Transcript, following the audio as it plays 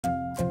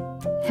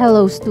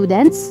Hello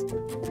students!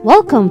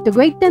 Welcome to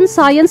Grade 10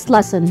 Science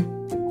lesson.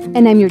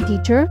 And I'm your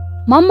teacher,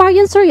 Ma'am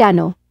Marian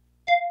Soriano.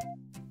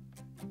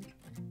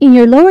 In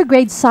your lower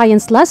grade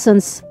science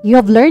lessons, you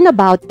have learned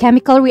about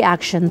chemical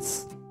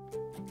reactions.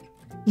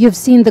 You've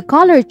seen the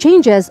color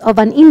changes of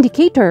an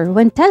indicator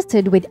when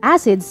tested with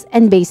acids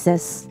and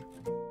bases,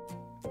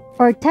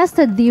 or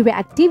tested the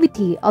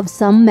reactivity of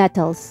some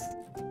metals.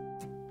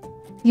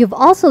 You've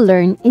also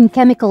learned in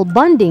chemical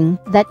bonding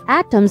that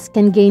atoms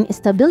can gain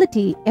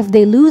stability if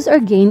they lose or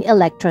gain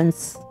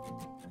electrons.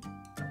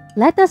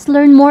 Let us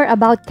learn more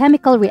about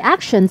chemical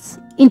reactions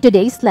in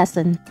today's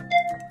lesson.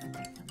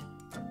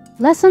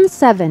 Lesson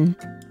 7.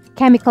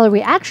 Chemical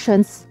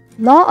Reactions,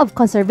 Law of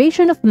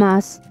Conservation of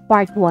Mass,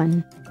 Part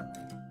 1.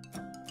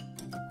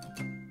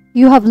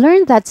 You have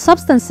learned that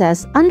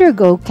substances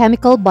undergo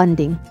chemical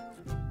bonding.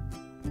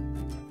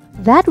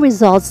 That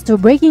results to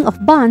breaking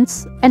of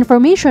bonds and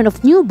formation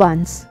of new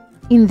bonds.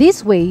 In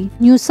this way,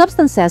 new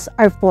substances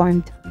are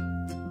formed.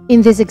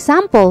 In this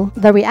example,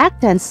 the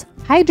reactants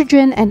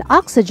hydrogen and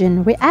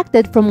oxygen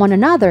reacted from one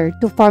another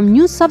to form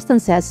new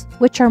substances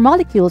which are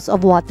molecules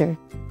of water.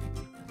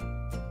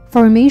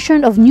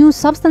 Formation of new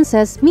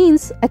substances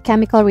means a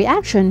chemical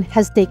reaction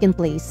has taken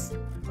place.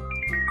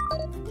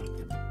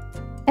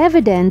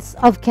 Evidence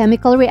of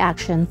chemical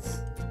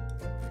reactions.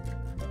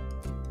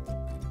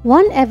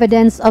 One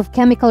evidence of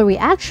chemical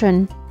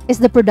reaction is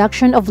the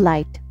production of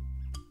light.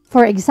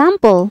 For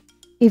example,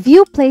 if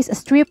you place a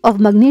strip of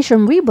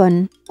magnesium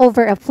ribbon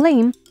over a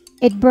flame,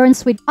 it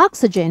burns with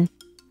oxygen.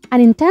 An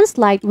intense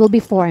light will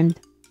be formed.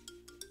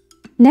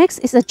 Next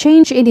is a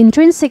change in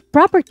intrinsic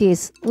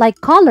properties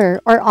like color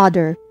or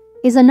odor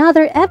is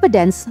another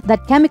evidence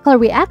that chemical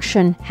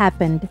reaction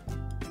happened.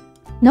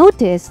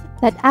 Notice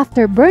that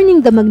after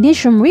burning the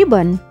magnesium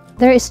ribbon,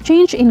 there is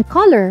change in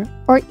color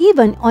or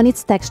even on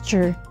its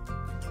texture.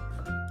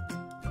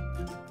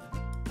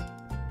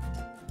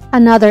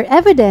 Another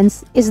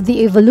evidence is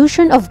the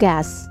evolution of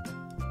gas.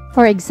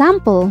 For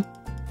example,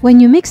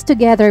 when you mix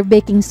together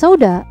baking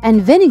soda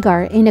and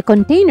vinegar in a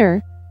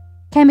container,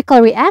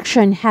 chemical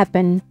reaction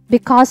happen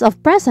because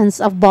of presence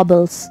of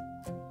bubbles.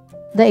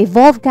 The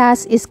evolved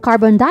gas is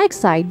carbon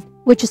dioxide,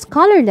 which is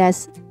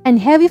colorless and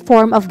heavy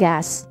form of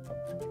gas.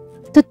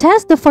 To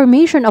test the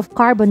formation of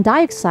carbon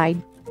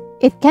dioxide,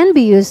 it can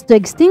be used to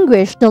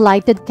extinguish the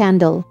lighted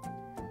candle.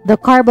 The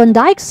carbon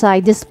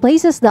dioxide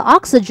displaces the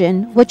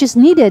oxygen which is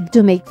needed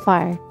to make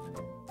fire.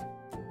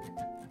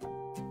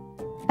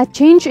 A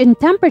change in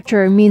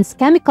temperature means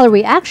chemical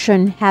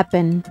reaction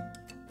happened.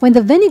 When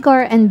the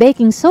vinegar and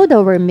baking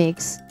soda were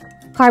mixed,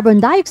 carbon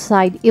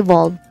dioxide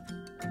evolved.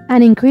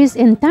 An increase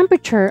in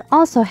temperature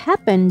also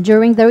happened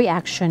during the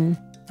reaction.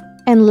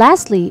 And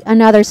lastly,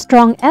 another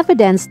strong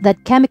evidence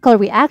that chemical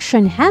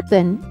reaction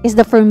happened is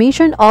the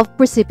formation of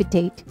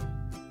precipitate.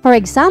 For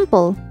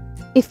example,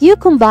 if you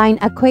combine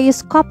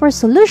aqueous copper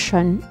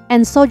solution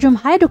and sodium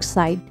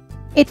hydroxide,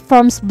 it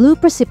forms blue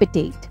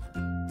precipitate.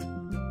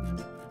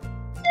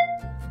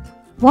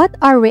 What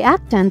are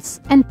reactants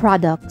and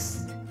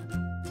products?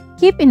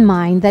 Keep in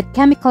mind that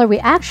chemical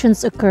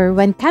reactions occur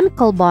when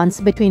chemical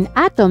bonds between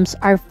atoms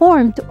are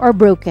formed or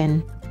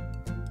broken.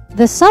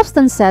 The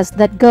substances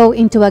that go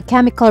into a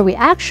chemical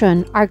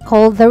reaction are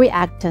called the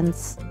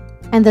reactants,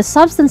 and the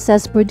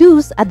substances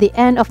produced at the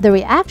end of the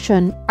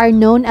reaction are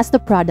known as the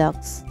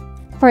products.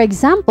 For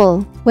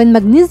example, when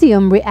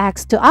magnesium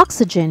reacts to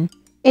oxygen,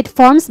 it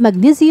forms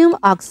magnesium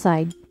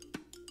oxide.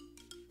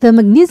 The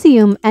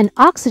magnesium and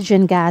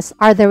oxygen gas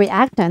are the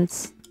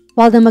reactants,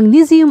 while the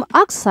magnesium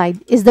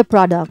oxide is the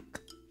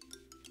product.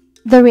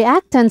 The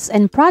reactants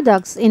and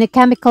products in a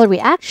chemical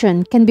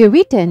reaction can be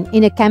written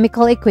in a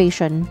chemical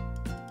equation.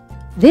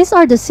 These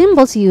are the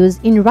symbols used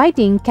in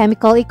writing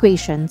chemical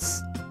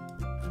equations.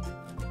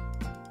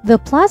 The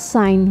plus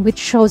sign, which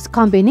shows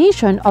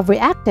combination of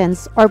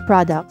reactants or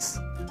products.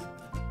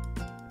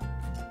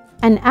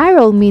 An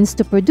arrow means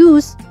to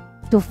produce,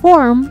 to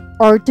form,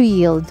 or to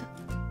yield.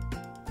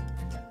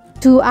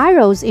 Two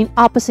arrows in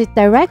opposite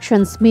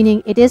directions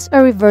meaning it is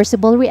a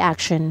reversible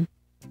reaction.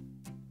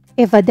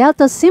 If a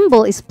delta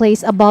symbol is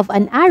placed above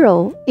an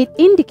arrow, it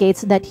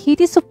indicates that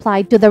heat is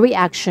supplied to the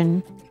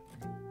reaction.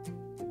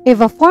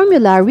 If a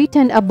formula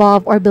written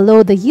above or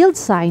below the yield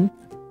sign,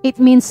 it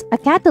means a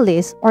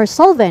catalyst or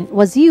solvent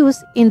was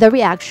used in the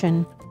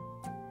reaction.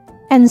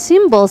 And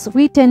symbols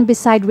written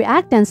beside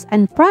reactants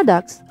and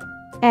products,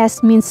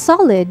 S means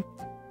solid,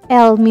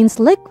 L means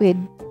liquid,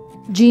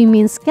 G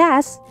means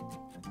gas,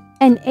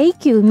 and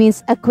AQ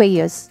means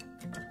aqueous,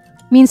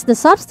 means the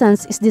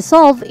substance is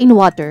dissolved in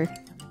water.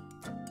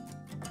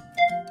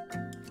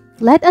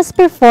 Let us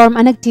perform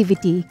an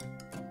activity.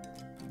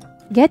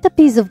 Get a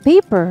piece of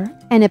paper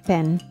and a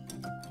pen.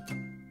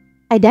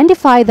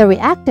 Identify the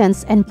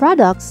reactants and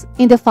products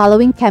in the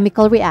following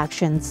chemical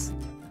reactions.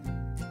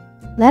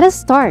 Let us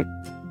start.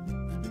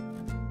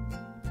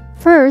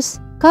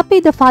 First,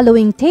 copy the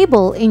following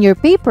table in your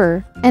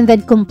paper and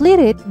then complete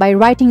it by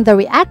writing the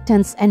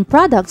reactants and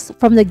products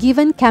from the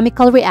given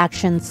chemical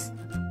reactions.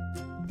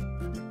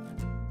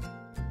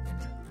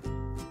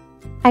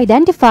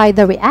 Identify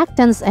the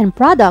reactants and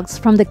products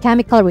from the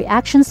chemical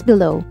reactions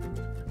below.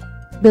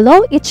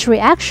 Below each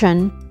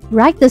reaction,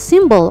 write the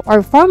symbol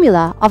or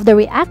formula of the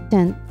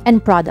reactant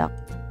and product.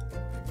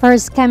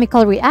 First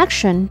chemical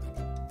reaction,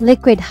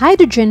 liquid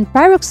hydrogen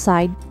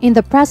peroxide in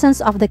the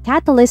presence of the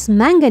catalyst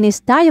manganese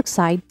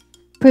dioxide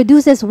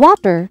produces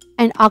water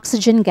and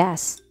oxygen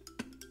gas.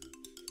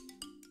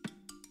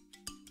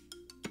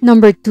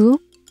 Number 2.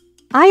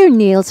 Iron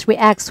nails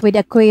reacts with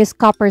aqueous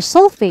copper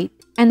sulfate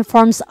and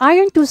forms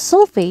iron 2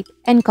 sulfate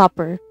and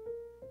copper.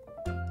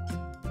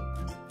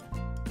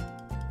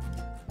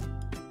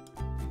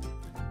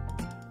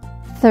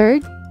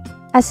 Third,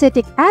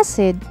 acetic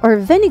acid or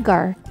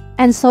vinegar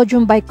and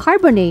sodium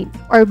bicarbonate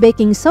or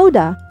baking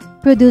soda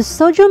produce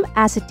sodium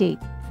acetate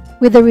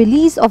with the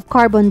release of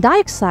carbon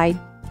dioxide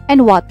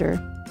and water.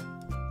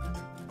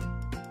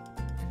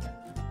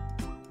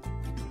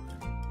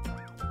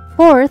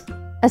 Fourth,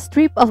 a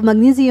strip of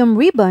magnesium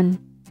ribbon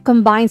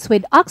combines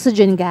with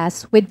oxygen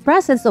gas with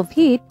presence of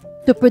heat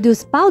to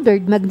produce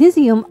powdered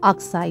magnesium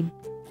oxide.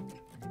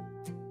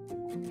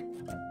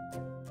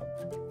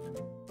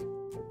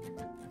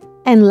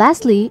 And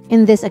lastly,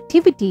 in this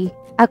activity,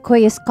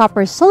 aqueous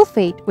copper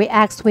sulfate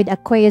reacts with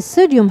aqueous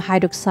sodium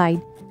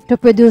hydroxide to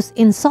produce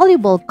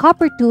insoluble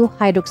copper 2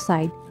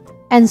 hydroxide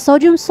and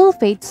sodium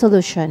sulfate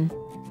solution.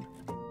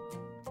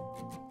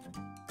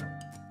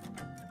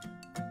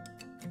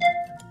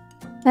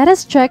 Let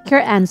us check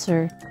your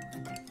answer.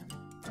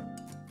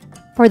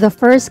 For the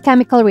first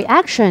chemical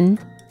reaction,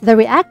 the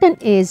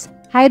reactant is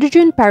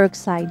hydrogen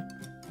peroxide.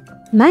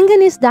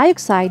 Manganese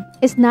dioxide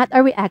is not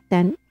a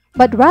reactant,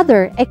 but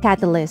rather a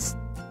catalyst.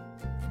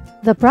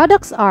 The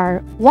products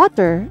are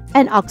water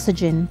and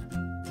oxygen.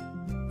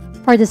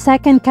 For the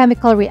second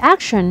chemical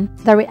reaction,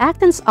 the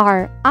reactants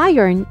are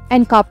iron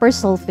and copper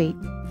sulfate.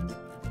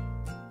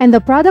 And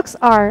the products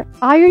are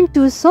iron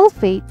 2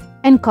 sulfate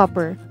and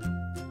copper.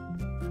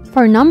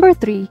 For number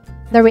 3,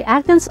 the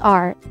reactants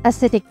are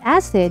acetic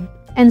acid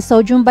and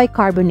sodium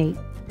bicarbonate.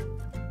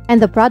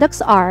 And the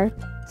products are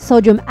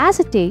sodium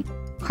acetate,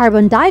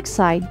 carbon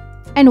dioxide,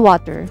 and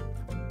water.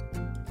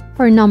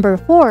 For number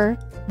 4,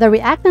 the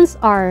reactants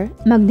are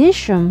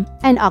magnesium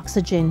and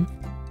oxygen.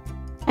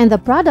 And the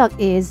product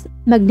is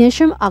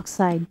magnesium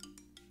oxide.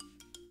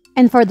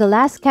 And for the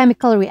last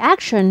chemical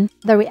reaction,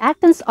 the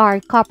reactants are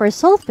copper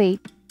sulfate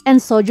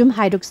and sodium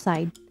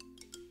hydroxide.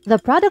 The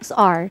products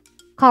are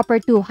copper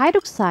 2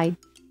 hydroxide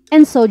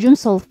and sodium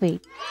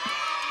sulfate.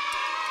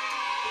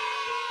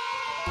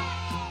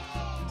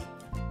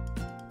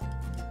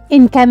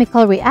 In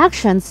chemical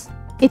reactions,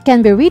 it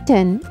can be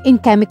written in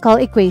chemical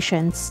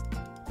equations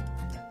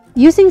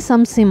using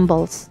some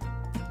symbols.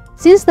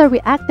 Since the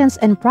reactants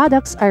and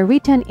products are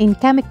written in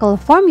chemical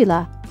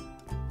formula,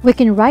 we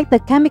can write the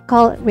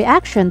chemical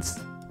reactions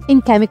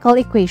in chemical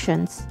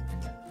equations.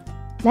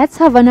 Let's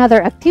have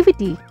another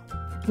activity.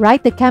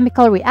 Write the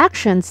chemical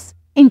reactions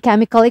in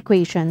chemical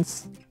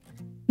equations.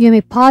 You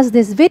may pause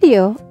this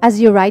video as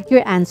you write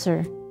your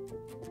answer.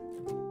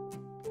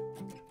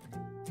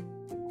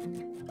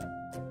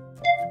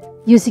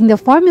 Using the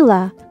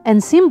formula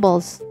and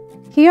symbols,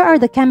 here are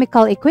the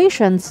chemical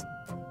equations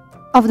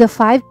of the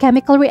 5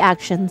 chemical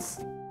reactions.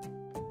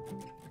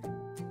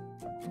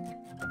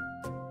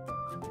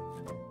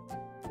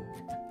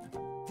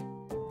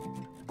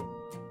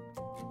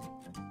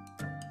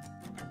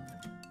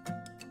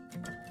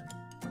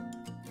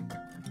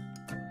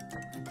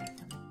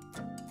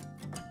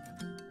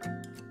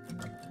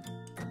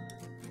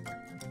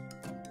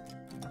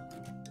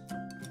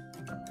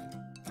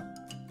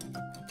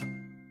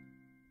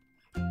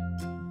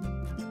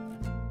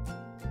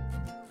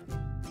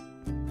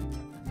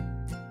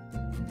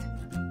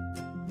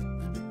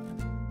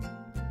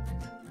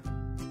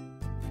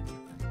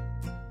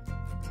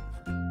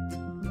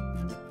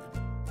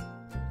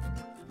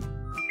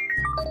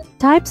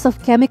 Types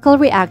of chemical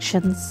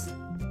reactions.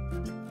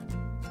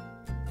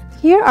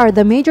 Here are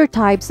the major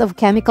types of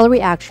chemical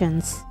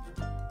reactions.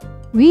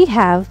 We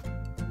have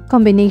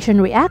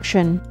combination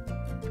reaction,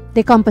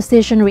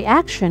 decomposition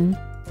reaction,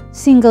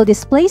 single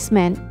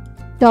displacement,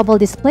 double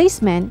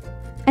displacement,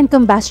 and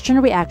combustion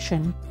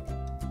reaction.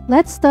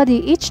 Let's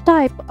study each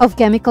type of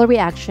chemical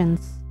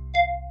reactions.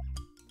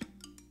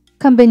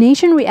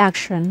 Combination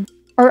reaction,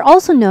 or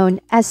also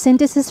known as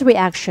synthesis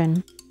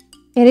reaction.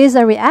 It is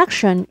a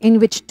reaction in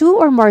which 2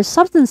 or more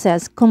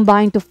substances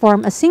combine to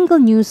form a single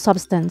new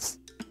substance.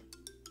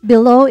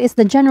 Below is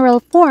the general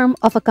form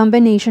of a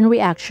combination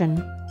reaction.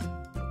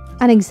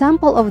 An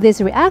example of this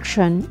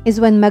reaction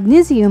is when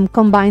magnesium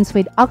combines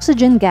with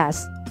oxygen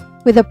gas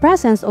with the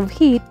presence of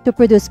heat to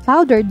produce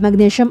powdered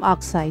magnesium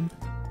oxide.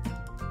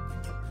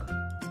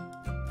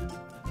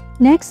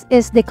 Next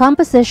is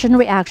decomposition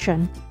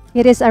reaction.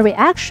 It is a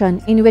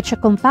reaction in which a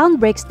compound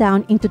breaks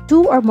down into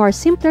 2 or more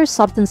simpler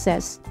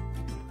substances.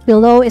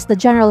 Below is the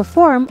general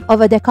form of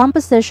a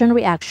decomposition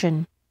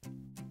reaction.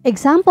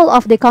 Example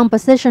of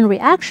decomposition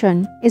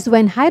reaction is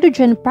when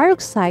hydrogen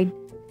peroxide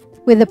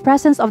with the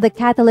presence of the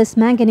catalyst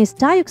manganese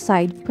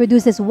dioxide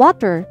produces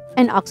water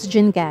and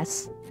oxygen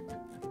gas.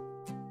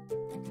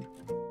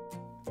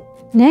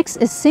 Next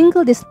is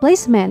single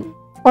displacement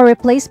or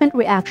replacement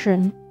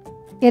reaction.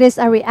 It is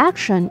a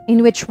reaction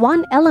in which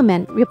one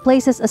element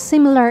replaces a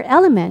similar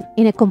element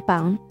in a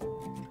compound.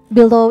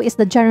 Below is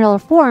the general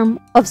form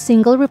of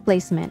single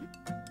replacement.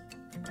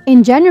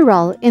 In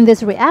general, in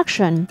this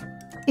reaction,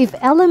 if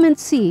element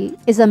C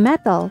is a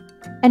metal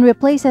and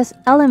replaces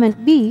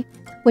element B,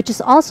 which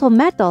is also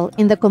metal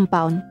in the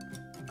compound,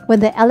 when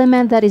the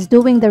element that is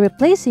doing the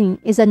replacing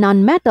is a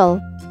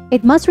nonmetal,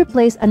 it must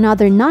replace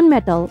another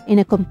nonmetal in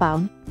a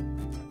compound.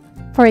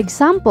 For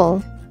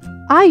example,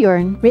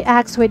 iron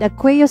reacts with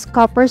aqueous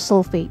copper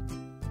sulfate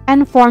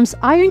and forms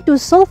iron 2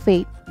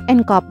 sulfate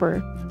and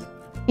copper.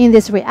 In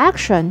this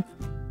reaction,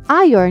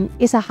 iron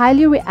is a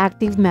highly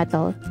reactive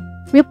metal,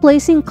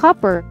 replacing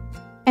copper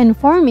and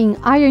forming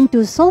iron 2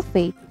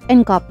 sulfate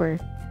and copper.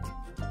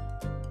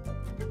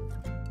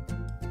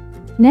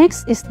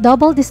 Next is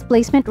double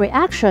displacement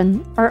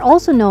reaction, or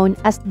also known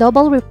as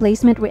double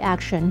replacement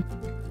reaction.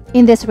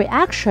 In this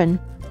reaction,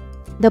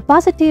 the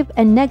positive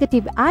and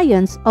negative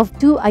ions of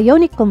two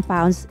ionic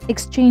compounds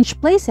exchange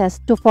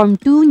places to form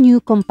two new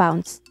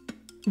compounds.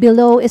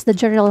 Below is the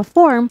general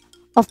form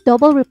of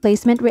double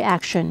replacement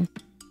reaction.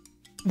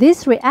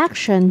 This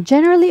reaction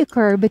generally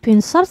occurs between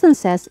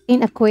substances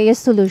in aqueous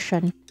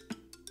solution.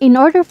 In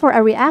order for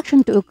a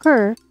reaction to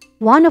occur,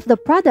 one of the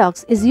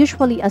products is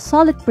usually a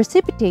solid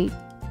precipitate,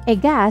 a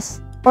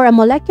gas, or a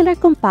molecular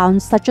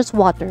compound such as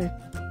water.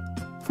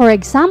 For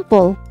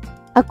example,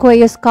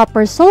 aqueous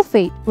copper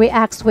sulfate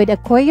reacts with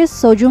aqueous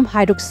sodium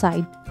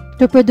hydroxide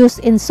to produce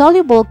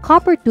insoluble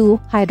copper 2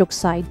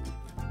 hydroxide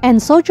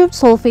and sodium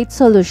sulfate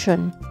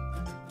solution.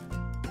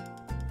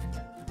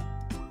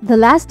 The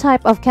last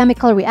type of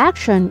chemical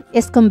reaction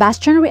is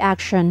combustion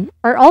reaction,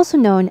 or also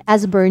known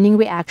as burning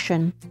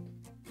reaction.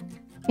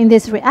 In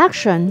this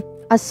reaction,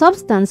 a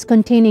substance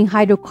containing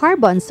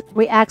hydrocarbons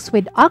reacts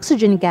with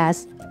oxygen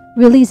gas,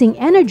 releasing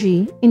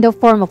energy in the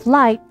form of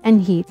light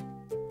and heat,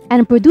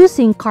 and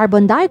producing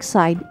carbon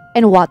dioxide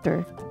and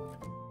water.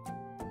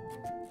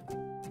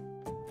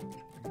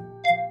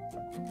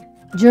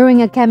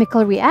 During a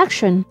chemical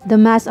reaction, the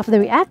mass of the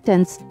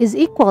reactants is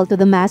equal to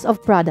the mass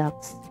of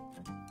products.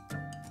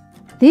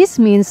 This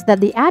means that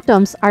the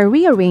atoms are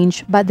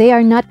rearranged but they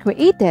are not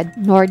created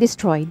nor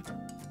destroyed.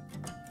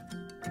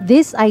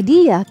 This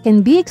idea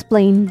can be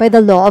explained by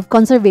the law of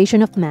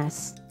conservation of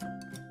mass.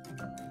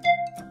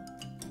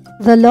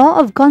 The law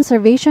of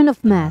conservation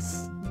of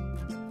mass.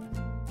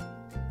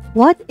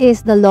 What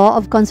is the law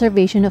of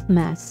conservation of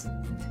mass?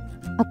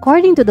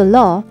 According to the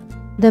law,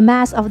 the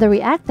mass of the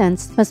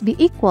reactants must be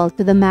equal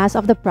to the mass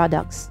of the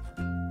products.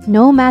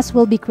 No mass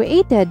will be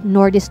created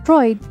nor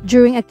destroyed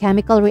during a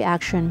chemical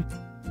reaction.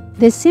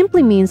 This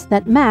simply means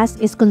that mass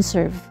is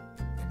conserved.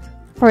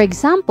 For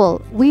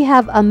example, we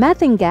have a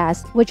methane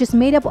gas which is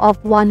made up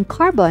of 1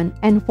 carbon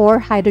and 4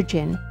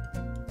 hydrogen,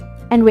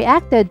 and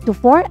reacted to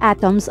 4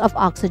 atoms of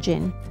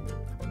oxygen.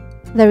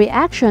 The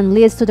reaction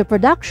leads to the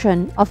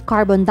production of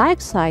carbon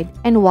dioxide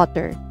and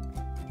water.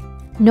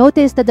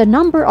 Notice that the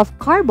number of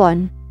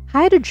carbon,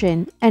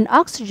 hydrogen, and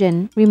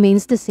oxygen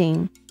remains the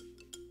same,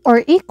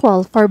 or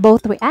equal for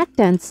both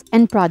reactants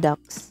and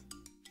products.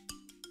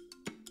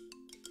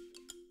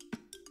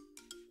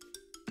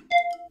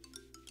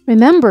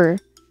 Remember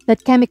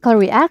that chemical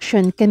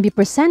reaction can be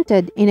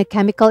presented in a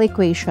chemical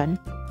equation.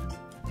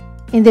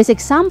 In this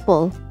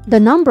example, the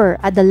number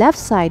at the left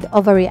side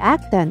of a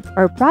reactant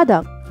or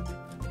product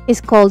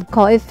is called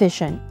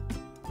coefficient.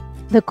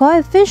 The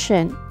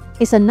coefficient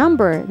is a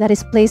number that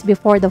is placed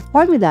before the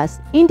formulas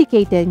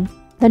indicating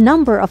the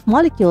number of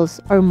molecules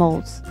or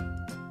moles.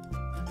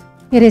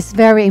 It is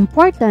very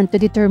important to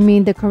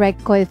determine the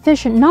correct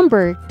coefficient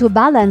number to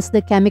balance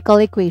the chemical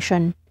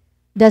equation,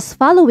 thus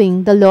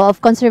following the law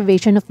of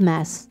conservation of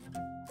mass.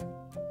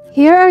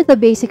 Here are the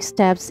basic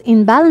steps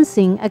in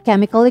balancing a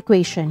chemical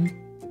equation.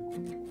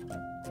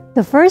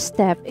 The first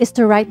step is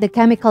to write the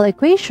chemical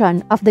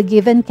equation of the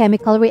given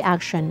chemical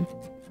reaction.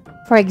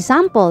 For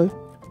example,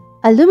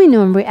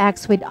 aluminum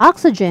reacts with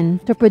oxygen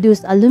to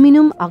produce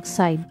aluminum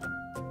oxide.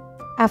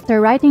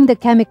 After writing the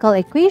chemical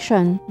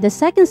equation, the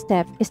second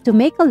step is to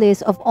make a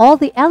list of all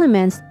the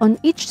elements on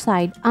each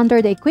side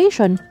under the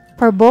equation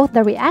for both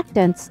the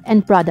reactants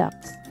and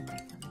products.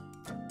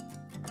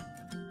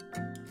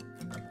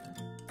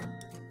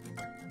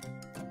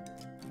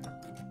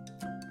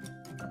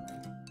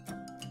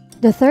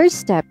 The third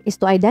step is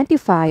to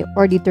identify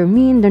or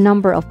determine the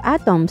number of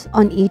atoms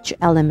on each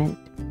element.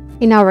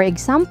 In our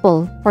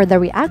example, for the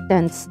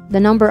reactants, the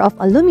number of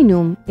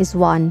aluminum is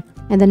 1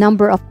 and the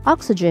number of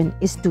oxygen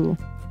is 2.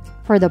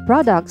 For the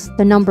products,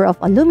 the number of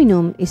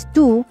aluminum is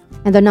 2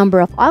 and the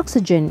number of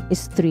oxygen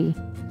is 3.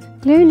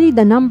 Clearly,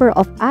 the number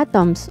of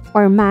atoms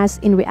or mass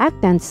in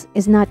reactants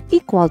is not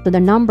equal to the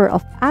number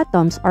of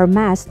atoms or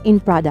mass in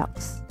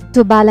products.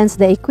 To balance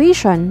the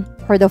equation,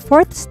 for the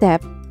fourth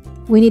step,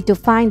 we need to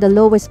find the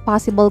lowest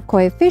possible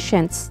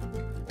coefficients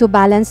to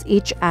balance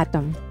each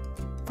atom.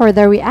 For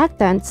the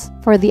reactants,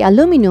 for the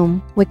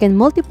aluminum, we can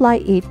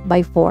multiply it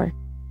by 4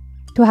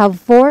 to have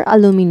 4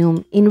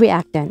 aluminum in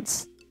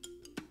reactants.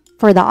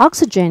 For the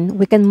oxygen,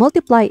 we can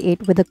multiply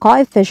it with the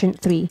coefficient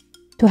 3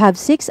 to have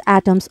 6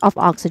 atoms of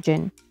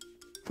oxygen.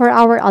 For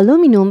our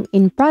aluminum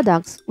in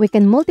products, we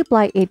can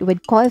multiply it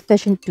with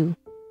coefficient 2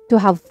 to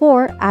have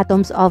 4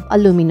 atoms of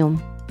aluminum.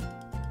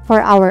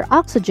 For our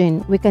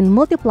oxygen, we can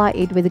multiply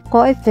it with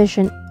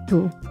coefficient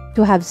 2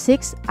 to have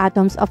 6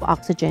 atoms of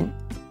oxygen.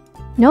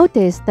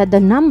 Notice that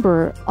the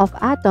number of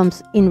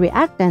atoms in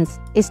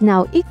reactants is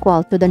now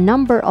equal to the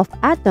number of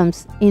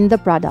atoms in the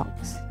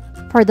products.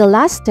 For the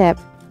last step,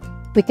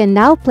 we can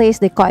now place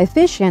the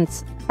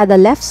coefficients at the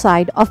left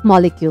side of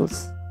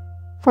molecules.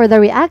 For the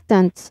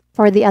reactants,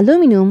 for the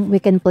aluminum, we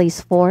can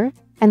place 4,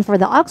 and for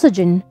the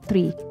oxygen,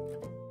 3.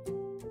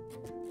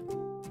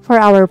 For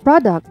our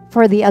product,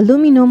 for the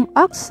aluminum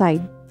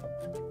oxide,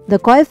 the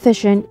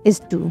coefficient is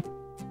 2.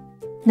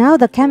 Now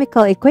the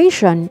chemical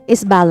equation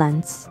is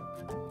balanced.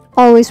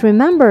 Always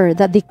remember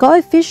that the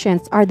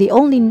coefficients are the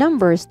only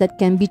numbers that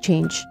can be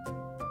changed,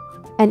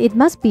 and it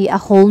must be a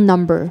whole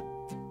number.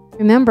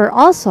 Remember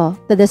also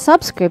that the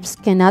subscripts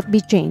cannot be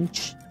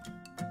changed.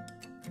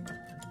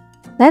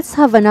 Let's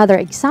have another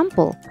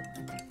example.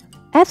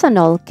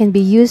 Ethanol can be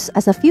used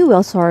as a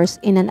fuel source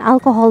in an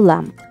alcohol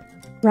lamp.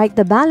 Write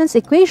the balance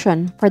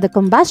equation for the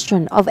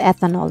combustion of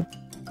ethanol.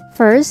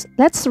 First,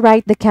 let's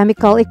write the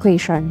chemical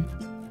equation.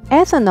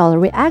 Ethanol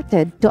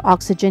reacted to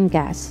oxygen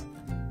gas.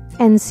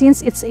 And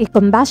since it's a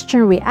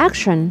combustion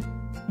reaction,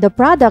 the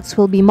products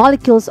will be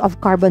molecules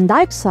of carbon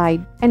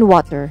dioxide and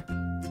water.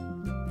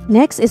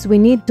 Next is we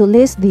need to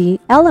list the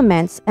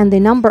elements and the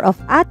number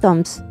of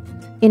atoms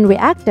in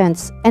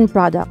reactants and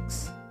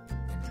products.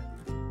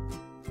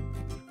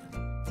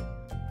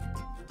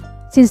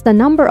 Since the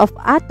number of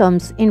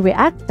atoms in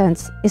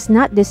reactants is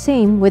not the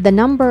same with the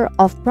number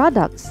of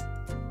products,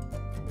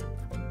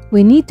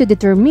 we need to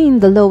determine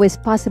the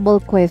lowest possible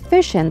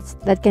coefficients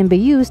that can be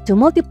used to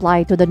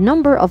multiply to the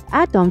number of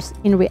atoms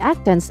in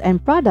reactants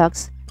and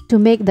products to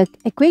make the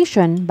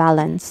equation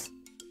balance.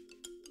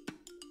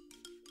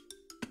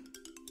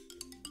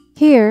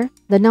 Here,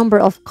 the number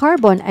of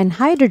carbon and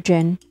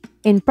hydrogen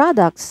in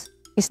products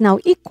is now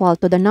equal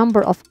to the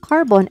number of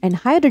carbon and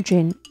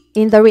hydrogen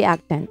in the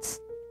reactants.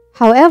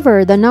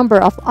 However, the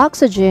number of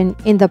oxygen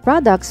in the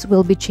products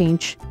will be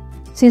changed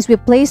since we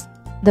placed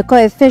the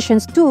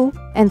coefficients 2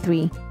 and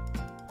 3.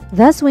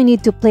 Thus, we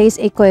need to place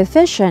a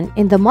coefficient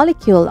in the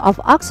molecule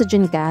of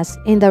oxygen gas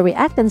in the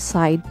reactant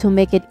side to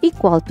make it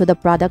equal to the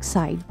product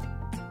side.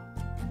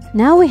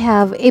 Now we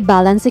have a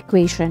balance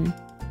equation.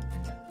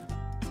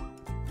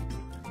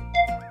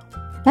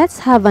 Let's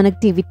have an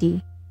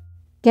activity.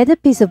 Get a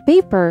piece of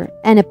paper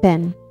and a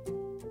pen.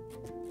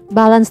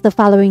 Balance the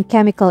following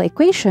chemical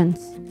equations.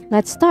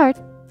 Let's start.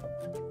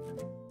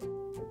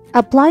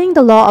 Applying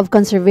the law of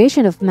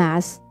conservation of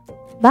mass,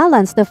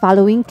 balance the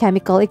following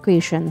chemical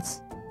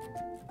equations.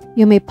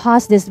 You may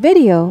pause this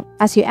video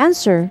as you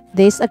answer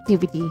this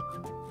activity.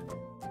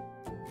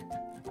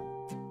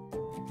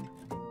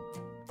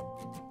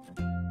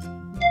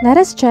 Let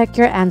us check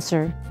your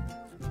answer.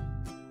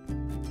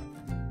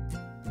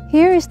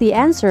 Here is the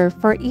answer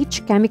for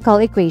each chemical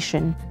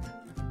equation.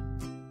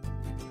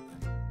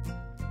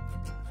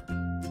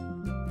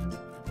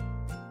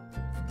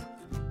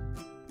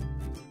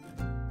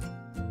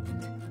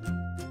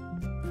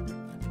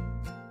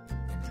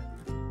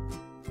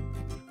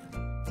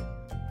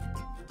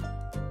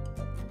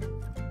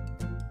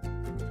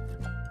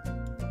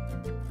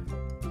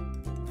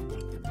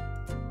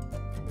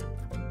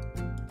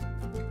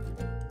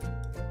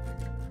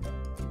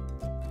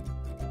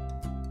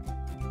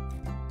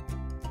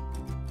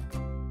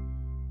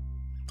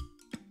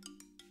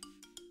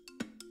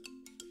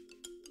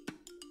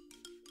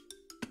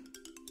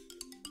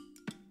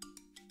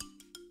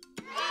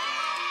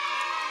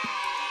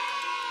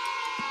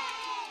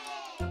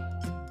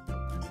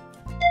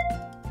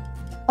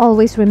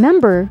 Always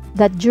remember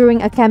that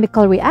during a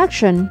chemical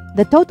reaction,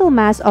 the total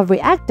mass of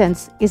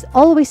reactants is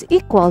always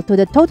equal to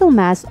the total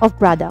mass of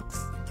products.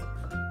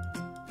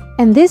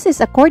 And this is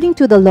according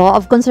to the law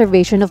of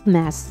conservation of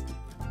mass.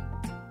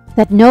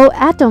 That no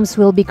atoms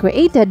will be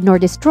created nor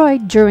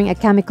destroyed during a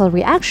chemical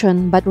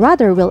reaction, but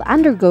rather will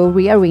undergo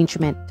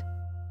rearrangement.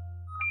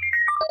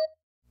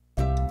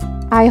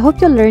 I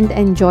hope you learned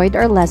and enjoyed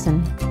our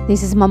lesson.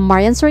 This is Ma'am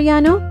Marian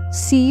Soriano.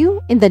 See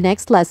you in the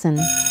next lesson.